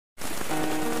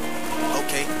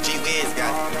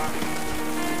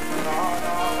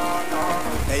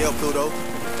Hey yo, Pluto,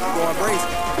 I'm going crazy.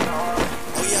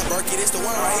 Oh yeah, Berkey, this the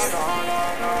one right here.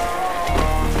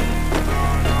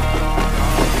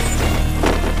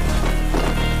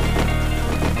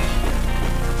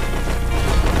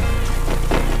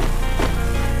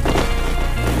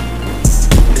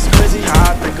 It's crazy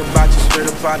how I think about you straight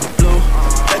up out the blue.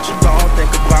 Bet you don't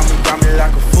think about me, got me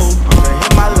like a fool.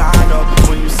 Hit my line up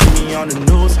when you see me on the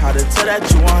news. How to tell that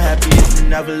you unhappy if you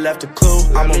never left a clue.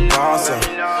 I'm a boss,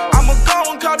 I'ma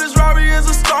go and call this Rory as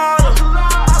a starter.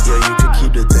 Yeah, you can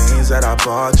keep the things that I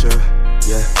bought you.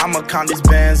 Yeah, I'ma count these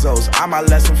benzos, I might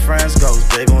let some friends go,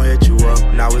 they gon' hit you up.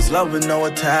 Now it's love with no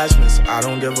attachments, I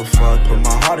don't give a fuck. Put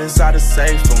my heart inside a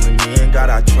safe, only me and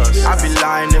God I trust. I'd be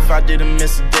lying if I didn't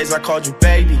miss the days I called you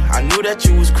baby. I knew that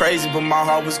you was crazy, but my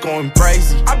heart was going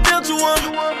crazy. I built you up,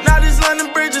 now this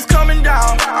London bridge is coming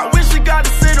down. I wish we got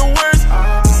to say the worst.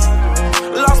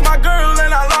 Lost my girl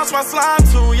and I lost my slime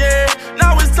too, yeah.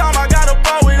 Now it's time I gotta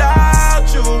fall without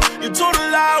you. You told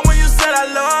a lie when you said I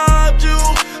loved you.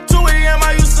 2 AM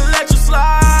I used to let you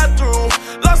slide through.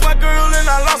 Lost my girl and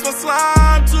I lost my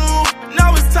slime too.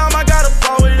 Now it's time I gotta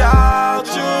fall without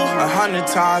you. 100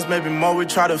 times, maybe more, we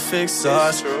try to fix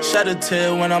us. Shed a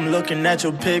tear when I'm looking at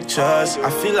your pictures.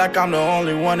 I feel like I'm the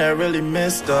only one that really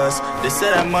missed us. They say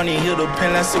that money heal the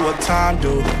pain, let's see what time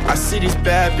do. I see these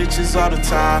bad bitches all the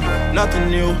time. Nothing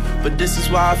new, but this is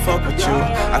why I fuck with you.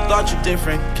 I thought you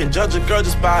different, can judge a girl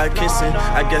just by her kissing.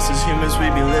 I guess as humans we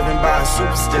be living by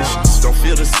superstitions. Don't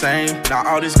feel the same, now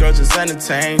all these girls just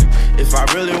entertain. If I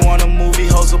really want a movie,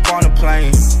 hoes up on a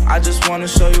plane. I just wanna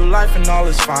show you life and all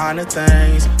its finer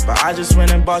things, but I just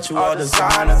went and bought you all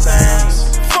designer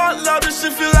things. Fuck love, this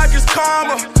shit feel like it's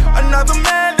karma. Another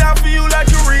man down for you like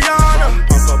you're Rihanna.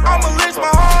 I'ma lace my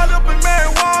heart up in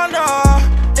marijuana.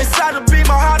 Inside the beam,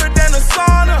 my harder than a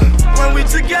sauna. When we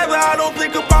together, I don't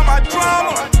think about my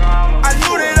drama. I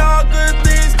knew that all good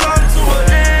things come to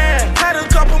an end. Had a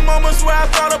couple moments where I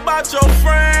thought about your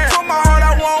friend. Told my heart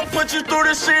I won't put you through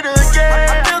this shit again.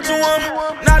 I built you up,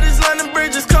 now this London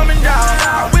bridge is coming down.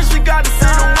 I wish we got to see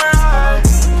the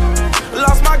worst.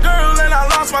 Lost my girl and I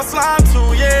lost my slime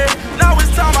too, yeah. Now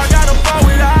it's time I gotta fall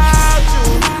without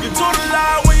you. You told a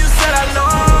lie when you said I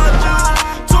loved you.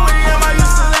 2 AM I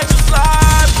used to let you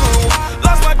slide through.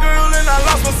 Lost my girl and I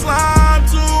lost my slime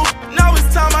too. Now it's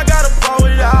time I gotta fall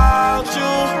without you.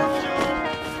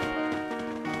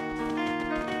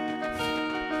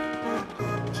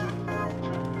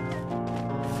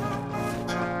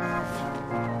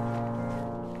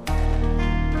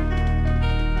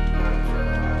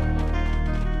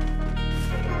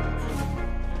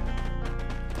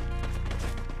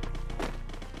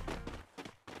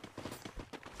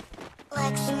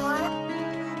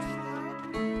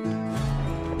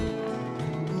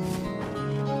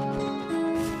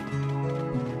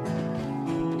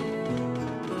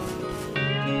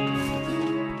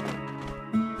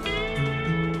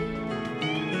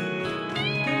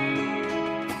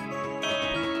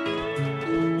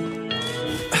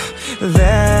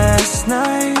 Last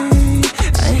night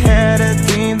I had a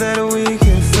dream that we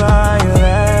could fly.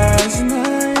 Last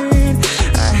night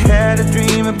I had a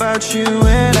dream about you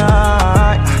and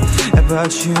I.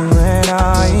 About you and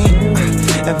I.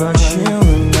 About you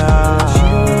and I.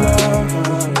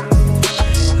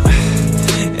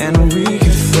 And we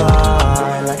could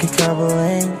fly like a couple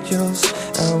angels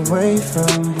away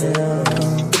from here.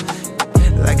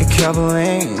 Like a couple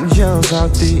angels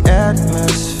out the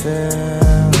atmosphere.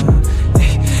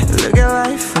 Look at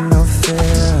life with no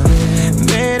fear.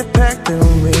 Made a pact that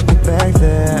when we get back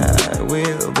there,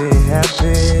 we'll be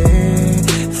happy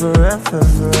forever,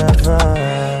 forever.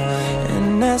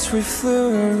 And as we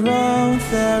flew around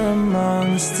there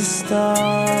amongst the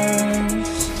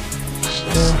stars,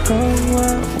 the whole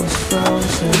world was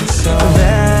frozen. So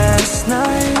last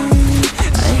night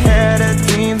I had a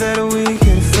dream that we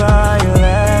could fly.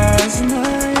 Last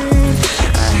night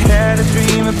I had a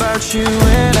dream about you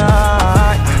and I.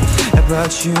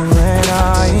 About you and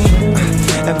I.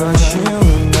 About you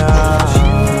and I.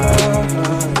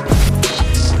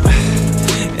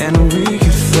 And we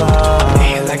could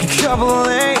fly like a couple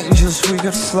angels, we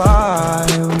could fly.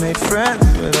 We made friends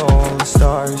with all the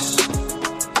stars,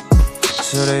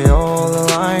 so they all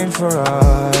aligned for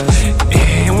us.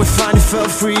 And we finally felt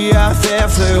free out there.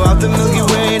 Flew out the Milky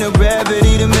Way, no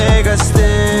gravity to make us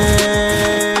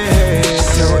stay.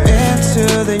 So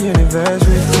into the universe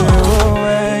we flew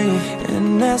away.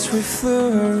 And as we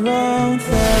flew around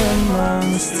there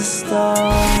amongst the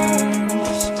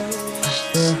stars,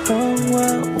 the whole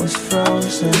world was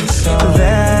frozen. So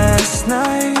last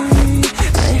night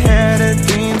I had a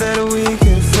dream that we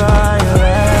could fly.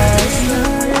 Last night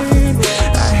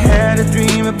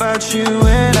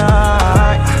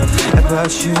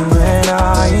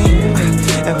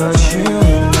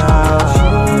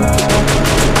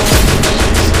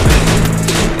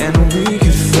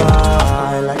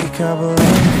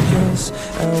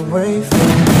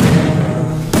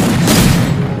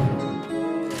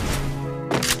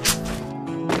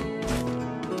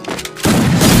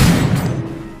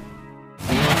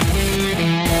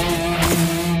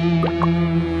Okay,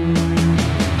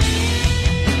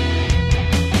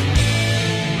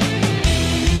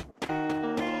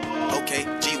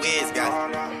 G-Wiz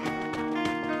got it.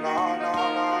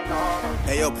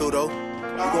 Hey yo, Pluto,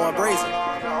 you going brazen?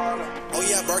 Oh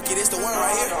yeah, Berkey, this the one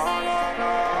right here.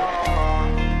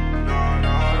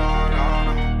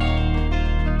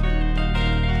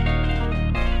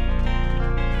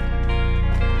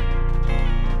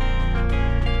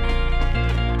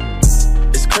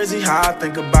 Crazy how I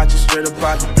think about you straight up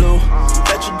out the blue.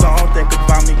 Bet you don't think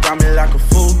about me, got me like a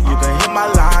fool. You can hit my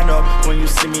line up when you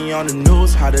see me on the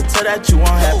news. How to tell that you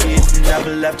unhappy if you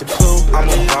never left a clue. I'm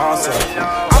a boss up.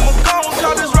 I'm a go,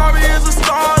 cause this Rory is a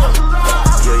starter.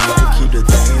 Yeah, you can keep the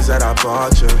things that I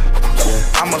bought you.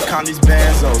 Yeah, I'ma count these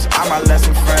benzos. I might let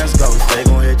some friends go, they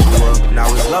gon' hit you up. Now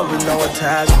it's love with no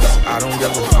attachments, I don't give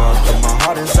a fuck. Put my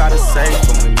heart inside a safe,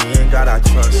 only me and God I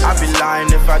trust. I'd be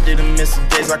lying if I didn't miss the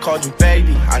days I called you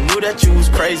baby. I knew that you was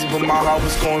crazy, but my heart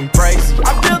was going crazy.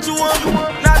 I built you up,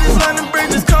 now this London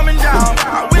Bridge is coming down.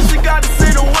 I wish you got to say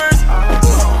the worst.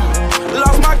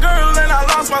 Lost my girl and I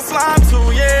lost my slime too,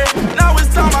 yeah. Now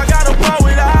it's time I gotta go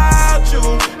without you.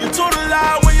 You told a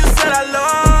lie when you said I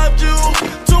loved you.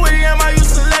 2 AM I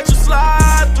used to let you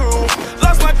slide through.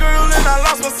 Lost my girl and I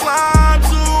lost my slime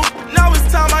too. Now it's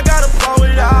time I gotta go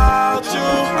without you.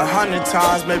 100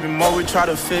 times, maybe more, we try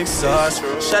to fix us.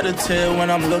 Shed a tear when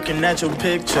I'm looking at your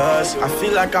pictures. I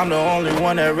feel like I'm the only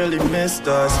one that really missed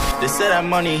us. They say that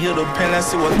money heal the pain, let's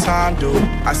see what time do.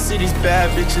 I see these bad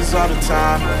bitches all the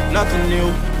time. Nothing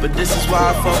new, but this is why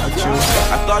I fuck with you.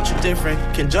 I thought you different,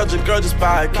 can judge a girl just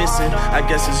by her kissing. I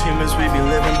guess as humans we be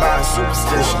living by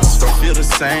superstitions. Don't feel the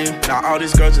same, now all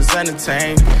these girls just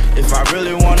entertain. If I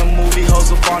really want a movie,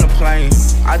 host up on a plane.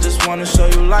 I just wanna show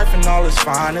you life and all its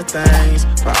finer things,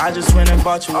 but I just went and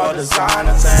bought you all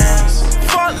designer things.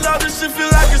 Fuck love, this shit feel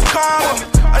like it's karma.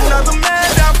 Another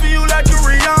man down for you like a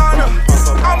Rihanna.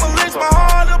 I'ma lace my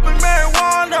heart up in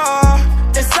marijuana.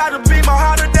 Inside the beam, my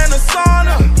harder than a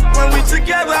sauna. When we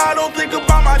together, I don't think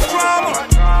about my drama.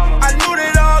 I knew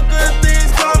that all good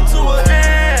things come to an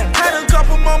end. Had a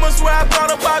couple moments where I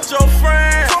thought about your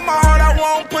friend. Told my heart I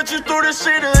won't put you through this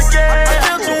shit again. I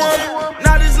built you up,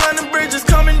 now this London Bridge is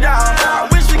coming down. I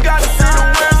wish we got to see the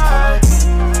worst.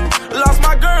 Lost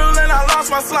my girl and I lost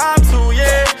my slime too,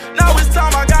 yeah. Now it's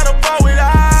time I gotta fall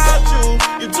without you.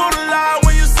 You told a lie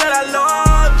when you said I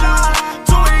loved you.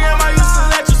 2 AM I used to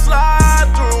let you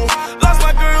slide through. Lost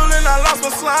my girl and I lost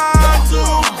my slime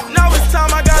too. Now it's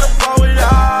time I gotta fall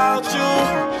without you.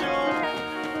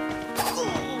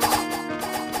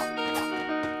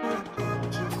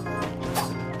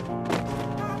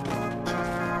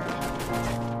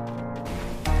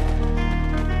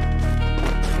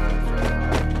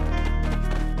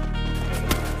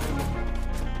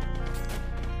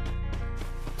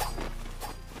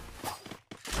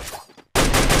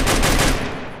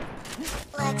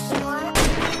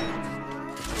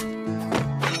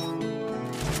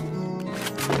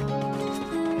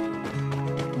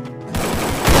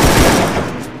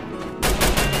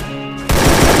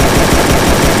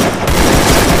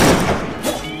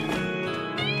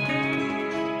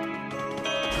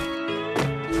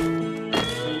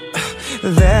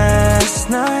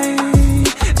 Last night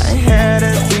I had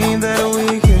a dream that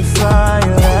we could fly.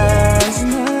 Last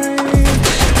night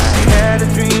I had a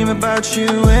dream about you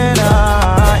and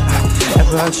I.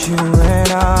 About you and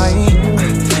I.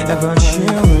 About you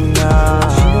and I.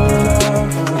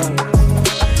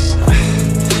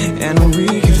 And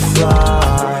we could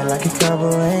fly like a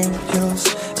couple angels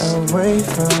away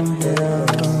from here.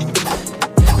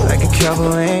 Like a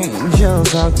couple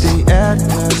angels out the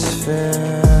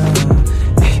atmosphere.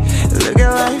 Look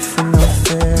at life with no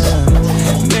fear.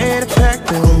 Made a pact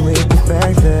that when we get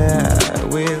back there,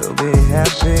 we'll be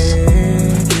happy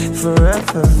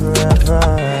forever, forever.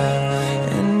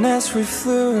 And as we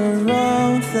flew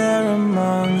around there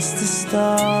amongst the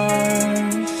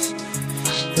stars,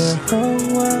 the whole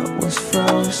world was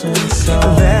frozen. So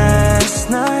last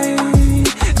night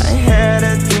I had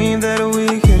a dream that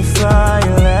we could fly.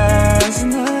 Last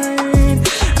night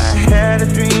I had a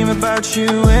dream about you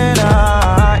and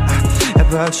I.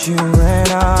 About you and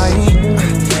I.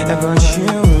 About you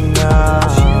and I.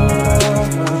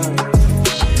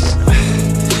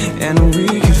 And we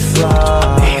could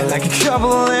fly like a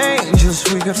couple of angels,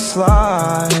 we could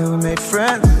fly. We made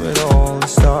friends with all the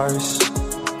stars,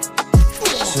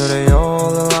 so they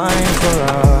all aligned for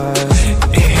us.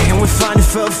 And we finally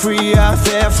felt free out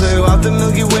there. Flew out the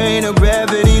Milky Way, no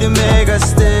gravity to make us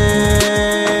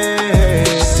stay.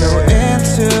 So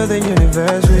into the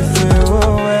universe we flew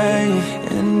away.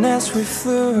 And as we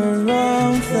flew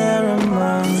around there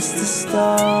amongst the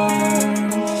stars,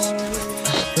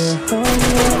 The whole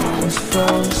world was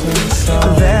frozen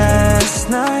solid. Last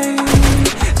night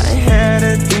I had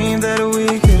a dream that we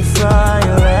could fly.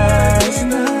 Last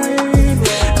night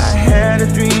I had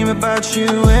a dream about you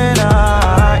and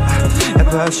I,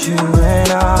 about you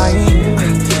and I,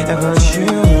 about you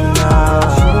and I.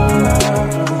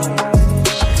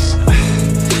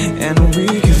 And we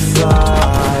could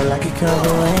fly like a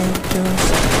couple angels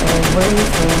away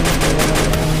from here.